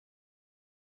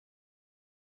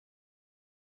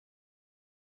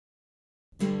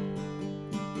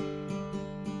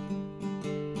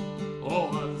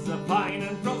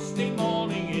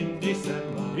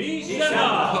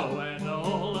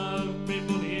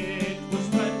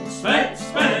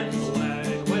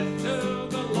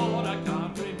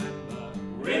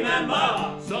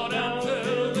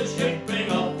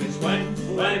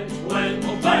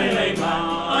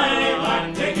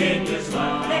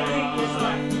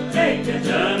take a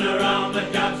turn around the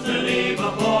capstan, heave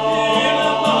a port.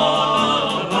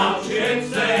 About ship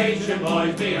station,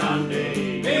 boys, be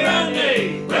handy. Be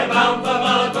handy. We're bound for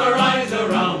Valporiso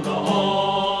round the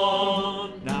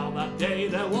Horn. Now that day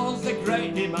there was a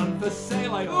great demand for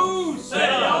sailor yachts. Ooh,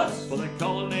 sailor yachts. For the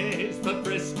colonies, for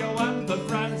Frisco and for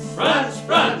France. France,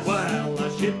 France. Well, I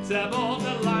shipped aboard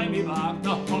the limey bark,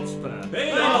 the Hotspur.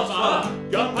 The Hotspur.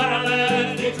 Got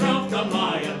paralytic drunk on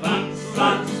my advance.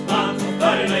 Advance, advance.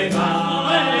 Very lay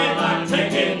back,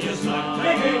 take in your slack,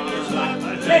 take in your slack.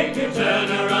 Take a turn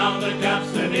around the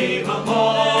capstan, heave a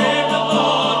port.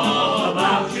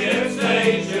 About ship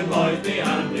station, boys, be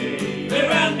handy. Be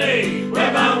handy.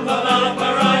 We're bound for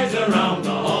Valporiso round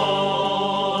the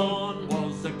Horn.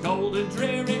 Was a cold and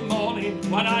dreary morning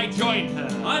when I joined her.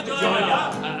 I joined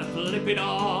her. A flipping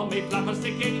on me flapper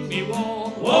sticking me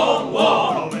warm. Warm,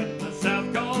 warm. When the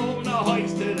south cone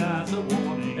hoisted as a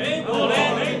warning. Hey,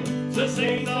 warning. To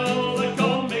signal the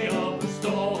coming of the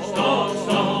storm. Storm,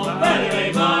 storm.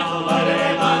 Very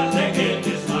man, take in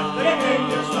your slack, take in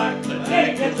your slack.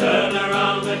 Take a turn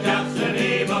around the capstan,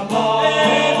 heave a port.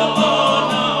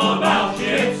 About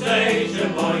ship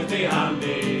station, boys, be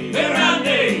handy. Be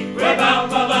handy. We're bound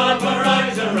for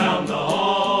Valporiso round the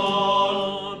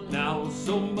Horn. Now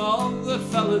some of the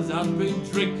fellas have been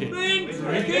drinking.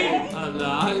 Drinking? And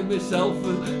I myself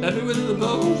was heavy with the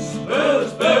booze.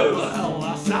 Booze, booze. Well,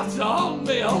 I sat on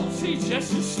me old sea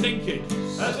chest and stinking.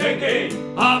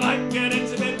 Stinking. I might get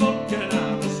into me book and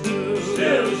have a snooze.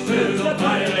 Snooze,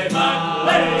 lay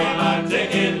back,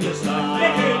 take in your slack,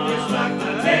 take in your slack.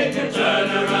 Take a turn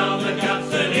around the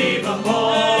capstan, heave a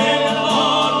port.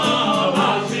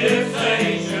 About ship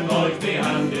station, boys, be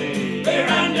handy. Be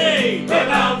handy. We're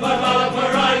bound for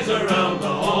Valporiso round the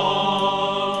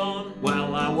Horn.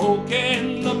 Well, I woke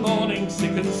in the morning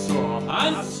sick and sore.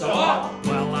 And sore.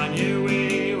 Well, I knew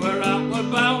we were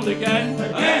outward bound again.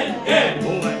 Again.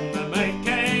 When the mate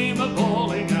came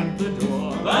a-bawling at the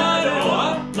door.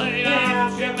 Lay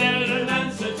out your men and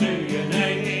answer to your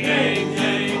name.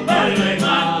 Lay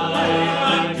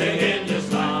back, take in your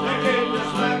slack, take in your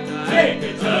slack. Take a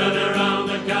turn around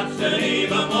the capstan,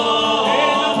 heave a port.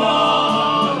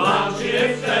 About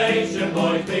ship station,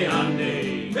 boys, be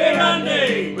handy. Be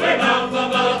handy. We're bound for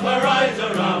Valporiso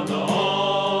round the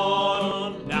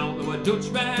Horn. Now there were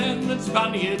Dutchmen and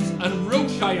Spaniards and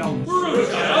Rochayons.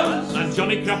 Rochayons. And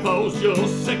Johnny Crappos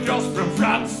just across from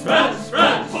France. France,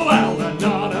 France. Well, and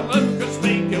none of them could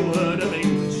speak a word of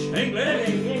English.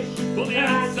 English. But the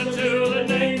answer to the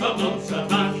name of months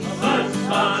advance.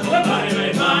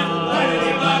 Lay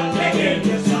back, take in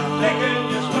your slack, take in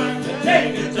your slack.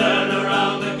 Take a turn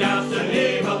around the capstan,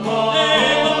 heave a port.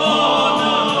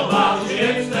 About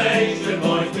ship station,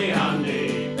 boys, be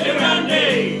handy. Be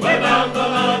handy. We're bound for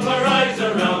Valporiso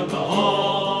round the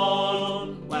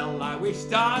Horn. Well, I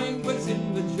wished I was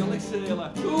in the Jolly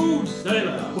Sailor. Ooh,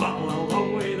 sailor. Well,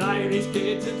 along with Irish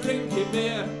kids and drinking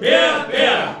beer. Beer,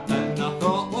 beer.